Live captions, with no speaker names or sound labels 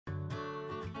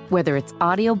Whether it's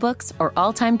audiobooks or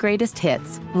all-time greatest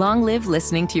hits, long live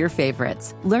listening to your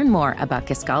favorites. Learn more about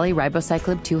Kisqali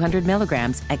Ribociclib 200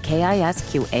 milligrams at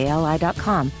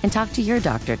KISQALI.com and talk to your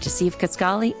doctor to see if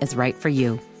Kisqali is right for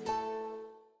you.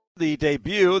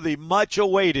 The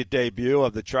much-awaited debut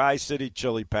of the Tri-City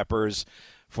Chili Peppers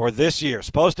for this year.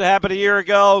 Supposed to happen a year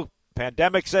ago.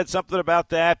 Pandemic said something about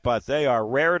that, but they are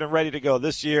raring and ready to go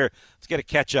this year. Let's get a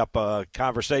catch-up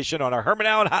conversation on our Herman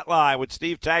Allen Hotline with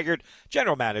Steve Taggart,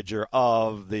 general manager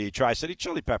of the Tri-City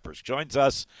Chili Peppers. Joins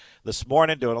us this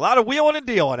morning doing a lot of wheeling and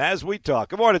dealing as we talk.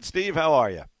 Good morning, Steve. How are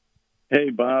you? Hey,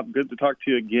 Bob. Good to talk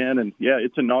to you again. And, yeah,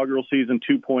 it's inaugural season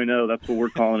 2.0. That's what we're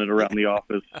calling it around the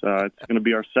office. It's going to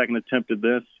be our second attempt at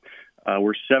this.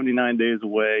 We're 79 days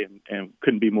away and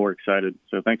couldn't be more excited.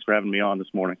 So thanks for having me on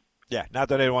this morning. Yeah, not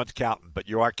that anyone's counting, but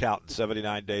you are counting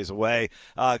 79 days away.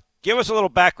 Give us a little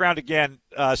background again,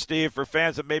 Steve, for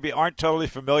fans that maybe aren't totally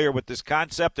familiar with this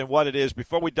concept and what it is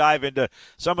before we dive into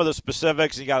some of the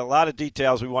specifics. You got a lot of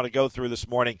details we want to go through this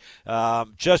morning.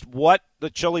 Just what the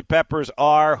Chili Peppers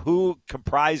are, who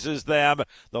comprises them,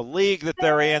 the league that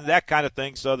they're in, that kind of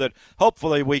thing, so that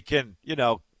hopefully we can,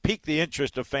 pique the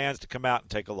interest of fans to come out and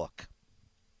take a look.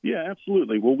 Yeah,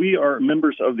 absolutely. Well, we are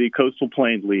members of the Coastal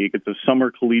Plains League. It's a summer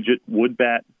collegiate wood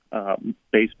bat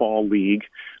baseball league.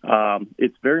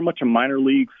 It's very much a minor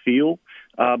league feel,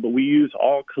 but we use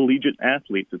all collegiate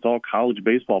athletes. It's all college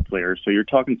baseball players. So you're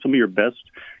talking some of your best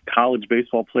college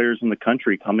baseball players in the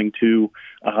country coming to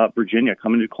Virginia,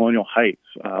 coming to Colonial Heights.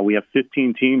 We have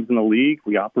 15 teams in the league.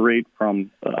 We operate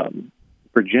from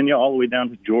Virginia all the way down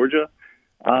to Georgia.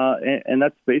 And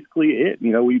that's basically it.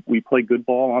 We play good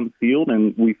ball on the field,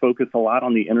 and we focus a lot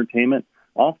on the entertainment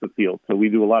off the field. So we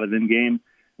do a lot of in-game,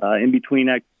 in-between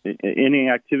inning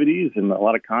activities and a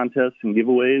lot of contests and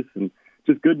giveaways and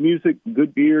just good music,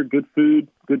 good beer, good food,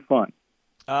 good fun.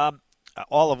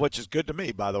 All of which is good to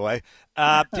me, by the way.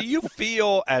 Do you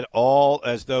feel at all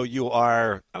as though you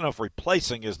are, I don't know if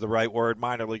replacing is the right word,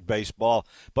 minor league baseball,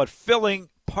 but filling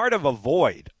part of a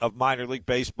void of minor league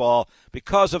baseball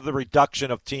because of the reduction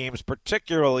of teams,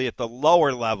 particularly at the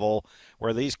lower level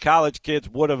where these college kids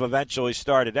would have eventually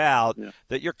started out,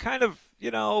 that you're kind of,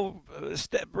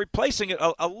 replacing it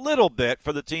a little bit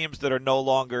for the teams that are no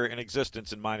longer in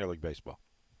existence in minor league baseball?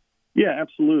 Yeah,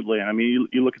 absolutely. I mean,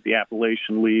 you look at the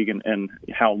Appalachian League and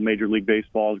how Major League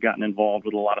Baseball has gotten involved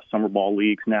with a lot of summer ball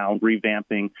leagues now,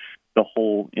 revamping the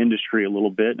whole industry a little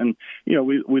bit. And,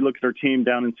 we look at our team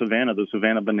down in Savannah. The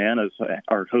Savannah Bananas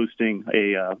are hosting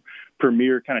a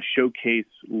premier kind of showcase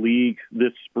league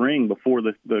this spring before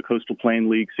the Coastal Plain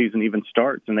League season even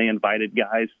starts. And they invited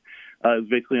guys. It was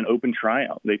basically an open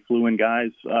tryout. They flew in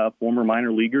guys, former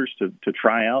minor leaguers to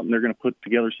try out, and they're going to put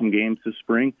together some games this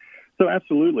spring. So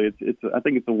absolutely, I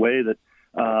think it's a way that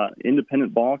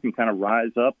independent ball can kind of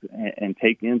rise up and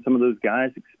take in some of those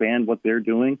guys, expand what they're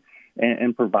doing,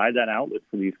 and provide that outlet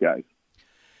for these guys.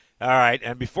 All right,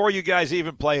 and before you guys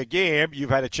even play a game, you've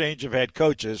had a change of head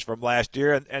coaches from last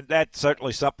year, and that's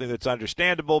certainly something that's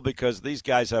understandable because these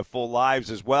guys have full lives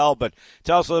as well. But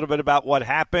tell us a little bit about what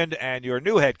happened and your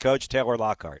new head coach, Taylor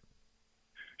Lockhart.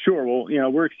 Sure.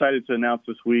 Well, we're excited to announce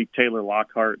this week Taylor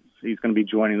Lockhart. He's going to be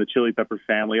joining the Chili Pepper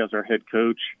family as our head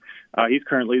coach. He's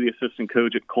currently the assistant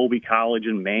coach at Colby College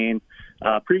in Maine.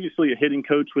 Previously a hitting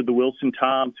coach with the Wilson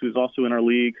Tobbs, who's also in our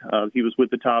league. He was with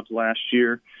the Tobbs last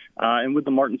year and with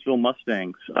the Martinsville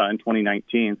Mustangs in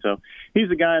 2019. So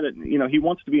he's a guy that, he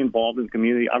wants to be involved in the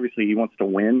community. Obviously, he wants to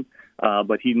win,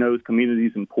 but he knows community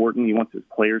is important. He wants his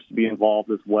players to be involved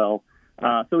as well.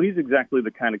 So he's exactly the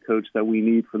kind of coach that we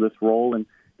need for this role, and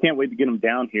can't wait to get him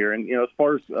down here. And, as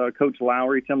far as Coach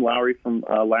Lowry, Tim Lowry from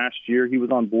last year, he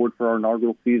was on board for our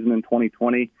inaugural season in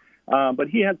 2020. But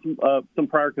he had some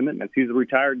prior commitments. He's a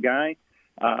retired guy.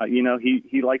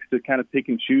 He likes to kind of pick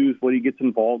and choose what he gets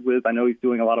involved with. I know he's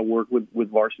doing a lot of work with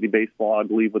varsity baseball, I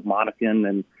believe, with Monacan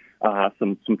and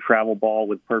some travel ball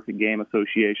with Perfect Game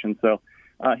Association. So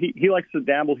he likes to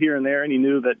dabble here and there, and he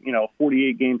knew that, a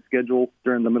 48-game schedule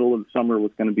during the middle of the summer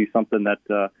was going to be something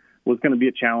that was going to be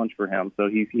a challenge for him. So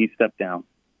he stepped down.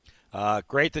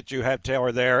 Great that you have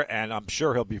Taylor there, and I'm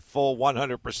sure he'll be full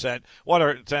 100%,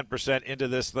 110% into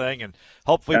this thing, and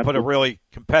hopefully put a really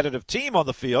competitive team on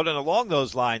the field. And along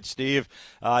those lines, Steve,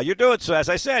 you're doing, so as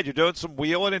I said, you're doing some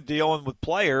wheeling and dealing with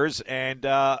players, and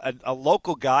a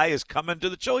local guy is coming to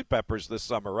the Chili Peppers this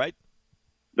summer, right?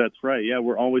 That's right. Yeah,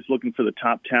 we're always looking for the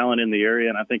top talent in the area,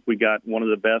 and I think we got one of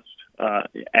the best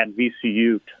at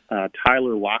VCU,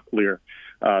 Tyler Locklear.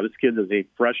 This kid is a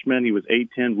freshman. He was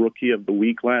A-10 Rookie of the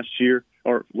Week last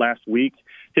week.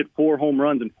 Hit 4 home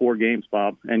runs in 4 games,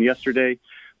 Bob. And yesterday,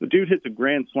 the dude hits a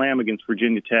grand slam against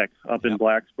Virginia Tech up in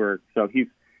Blacksburg. So he's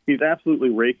he's absolutely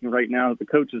raking right now. The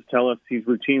coaches tell us he's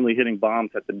routinely hitting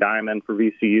bombs at the diamond for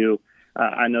VCU.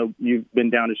 I know you've been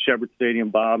down to Shepherd Stadium,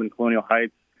 Bob, in Colonial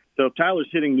Heights. So if Tyler's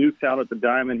hitting nukes out at the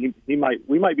diamond, we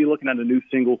might be looking at a new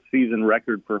single-season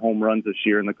record for home runs this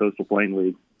year in the Coastal Plain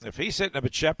League. If he's hitting them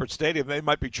at Shepherd Stadium, they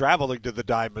might be traveling to the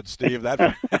diamond, Steve.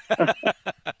 That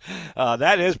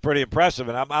is pretty impressive.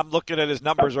 And I'm looking at his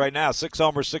numbers right now: 6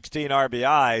 homers, 16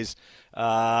 RBIs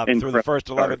through the first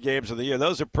 11 games of the year.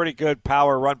 Those are pretty good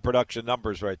power run production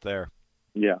numbers right there.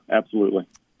 Yeah, absolutely.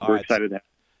 We're excited.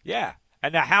 Yeah.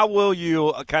 And now, how will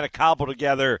you kind of cobble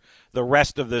together the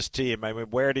rest of this team? I mean,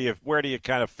 where do you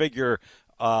kind of figure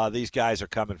these guys are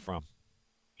coming from?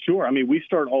 Sure. I mean, we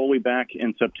start all the way back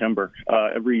in September.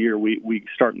 Every year we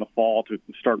start in the fall to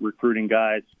start recruiting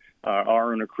guys.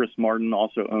 Our owner, Chris Martin,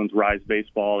 also owns Rise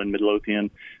Baseball in Midlothian,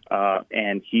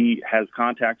 and he has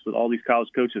contacts with all these college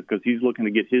coaches because he's looking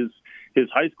to get his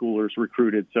high schoolers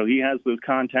recruited. So he has those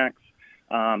contacts.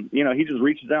 He just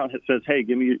reaches out and says, "Hey,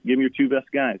 give me your 2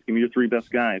 best guys. Give me your 3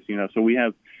 best guys." So we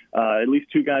have at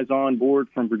least 2 guys on board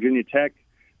from Virginia Tech.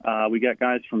 We got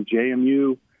guys from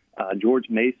JMU, George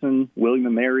Mason,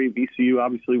 William & Mary, VCU,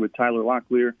 obviously with Tyler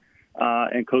Locklear,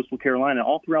 and Coastal Carolina,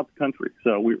 all throughout the country.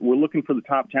 So we're looking for the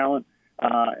top talent,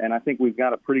 and I think we've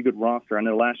got a pretty good roster. I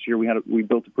know last year we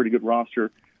built a pretty good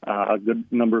roster. A good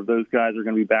number of those guys are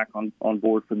going to be back on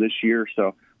board for this year.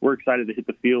 So we're excited to hit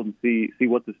the field and see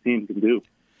what this team can do.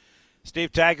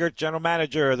 Steve Taggart, General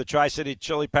Manager of the Tri-City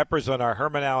Chili Peppers, on our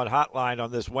Herman Allen hotline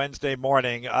on this Wednesday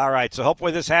morning. All right, so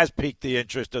hopefully this has piqued the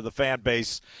interest of the fan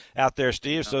base out there,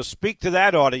 Steve. So speak to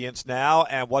that audience now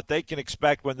and what they can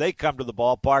expect when they come to the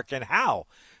ballpark and how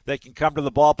they can come to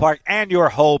the ballpark and your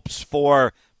hopes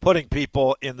for putting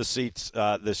people in the seats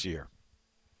this year.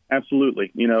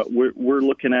 Absolutely. We're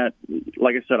looking at,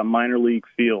 like I said, a minor league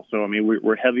feel. So, I mean,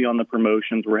 we're heavy on the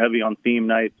promotions. We're heavy on theme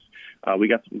nights. We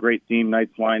got some great theme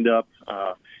nights lined up.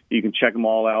 You can check them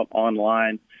all out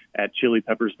online at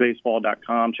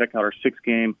chilipeppersbaseball.com. Check out our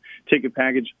 6-game ticket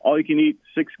package. All you can eat,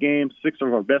 6 games, 6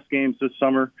 of our best games this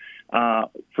summer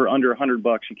for under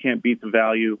 $100. You can't beat the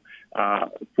value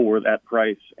for that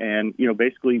price. And,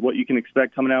 basically what you can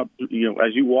expect coming out, as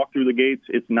you walk through the gates,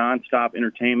 it's nonstop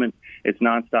entertainment. It's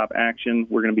nonstop action.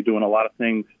 We're going to be doing a lot of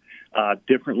things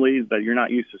differently that you're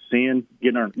not used to seeing,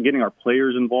 getting our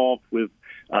players involved with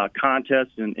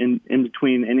contests and in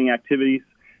between inning activities,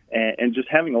 and just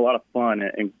having a lot of fun.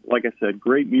 And like I said,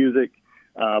 great music,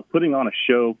 putting on a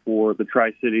show for the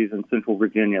Tri-Cities and Central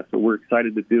Virginia. So we're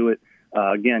excited to do it.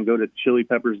 Again, go to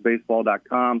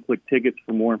chilipeppersbaseball.com, click tickets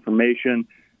for more information,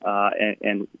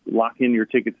 and lock in your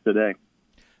tickets today.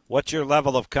 What's your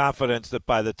level of confidence that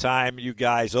by the time you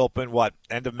guys open,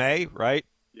 end of May, right?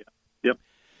 Yeah. Yep.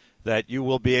 That you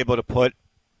will be able to put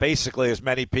basically as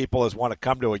many people as want to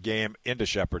come to a game into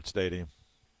Shepherd Stadium?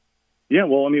 Yeah,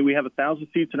 well, I mean, we have 1,000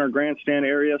 seats in our grandstand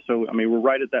area, so, I mean, we're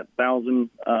right at that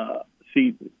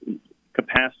 1,000-seat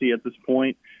capacity at this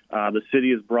point. The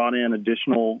city has brought in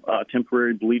additional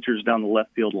temporary bleachers down the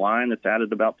left field line. That's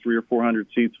added about 300 or 400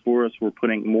 seats for us. We're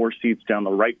putting more seats down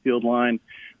the right field line.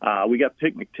 We got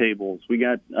picnic tables. We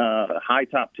got high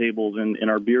top tables in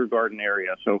our beer garden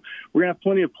area. So we're going to have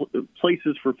plenty of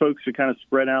places for folks to kind of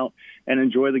spread out and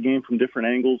enjoy the game from different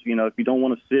angles. If you don't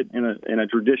want to sit in a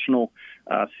traditional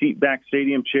seat back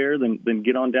stadium chair, then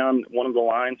get on down one of the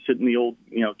lines, sit in the old,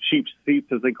 cheap seats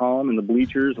as they call them in the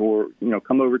bleachers, or,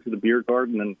 come over to the beer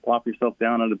garden and plop yourself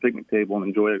down at a picnic table and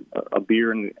enjoy a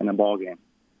beer and a ball game.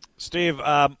 Steve,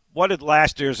 what did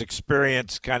last year's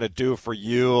experience kind of do for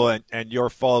you and your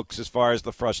folks as far as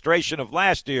the frustration of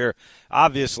last year,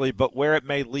 obviously, but where it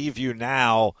may leave you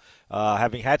now,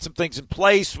 having had some things in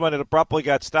place when it abruptly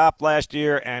got stopped last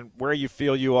year, and where you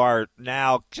feel you are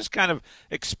now, just kind of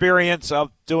experience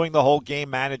of doing the whole game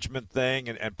management thing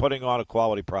and putting on a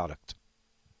quality product?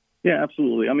 Yeah,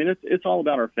 absolutely. I mean, it's all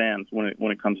about our fans when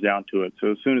it comes down to it.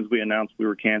 So as soon as we announced we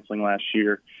were canceling last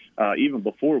year, even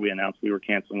before we announced we were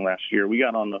canceling last year, we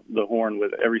got on the horn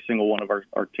with every single one of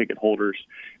our ticket holders,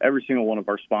 every single one of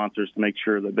our sponsors, to make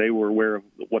sure that they were aware of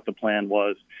what the plan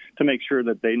was, to make sure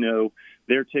that they know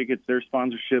their tickets, their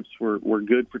sponsorships were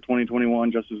good for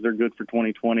 2021, just as they're good for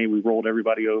 2020. We rolled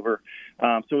everybody over.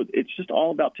 So it's just all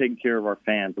about taking care of our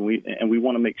fans, and we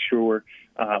want to make sure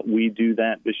we do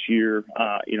that this year,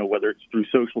 whether it's through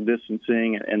social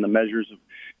distancing and the measures of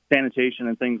sanitation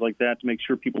and things like that, to make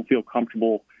sure people feel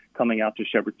comfortable coming out to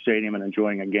Shepherd Stadium and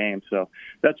enjoying a game. So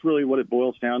that's really what it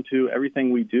boils down to.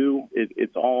 Everything we do,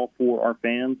 it's all for our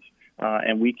fans,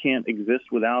 and we can't exist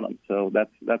without them. So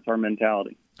that's our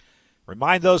mentality.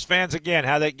 Remind those fans again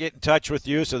how they get in touch with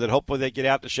you so that hopefully they get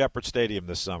out to Shepherd Stadium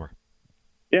this summer.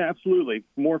 Yeah, absolutely.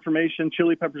 For more information,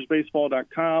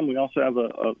 chilipeppersbaseball.com. We also have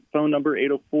a phone number,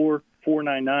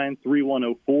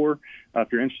 804-499-3104. If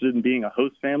you're interested in being a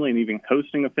host family and even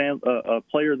hosting a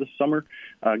player this summer,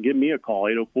 give me a call,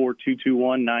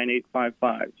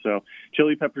 804-221-9855. So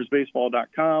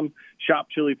chilipeppersbaseball.com. Shop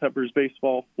Chili Peppers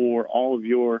Baseball for all of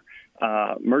your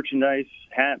merchandise,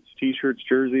 hats, T-shirts,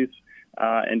 jerseys,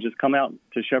 and just come out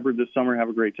to Shepherd this summer. Have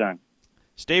a great time.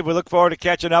 Steve, we look forward to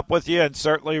catching up with you and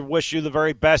certainly wish you the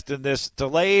very best in this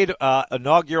delayed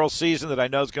inaugural season that I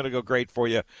know is going to go great for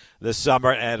you this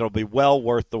summer, and it'll be well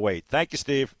worth the wait. Thank you,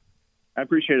 Steve. I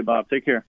appreciate it, Bob. Take care.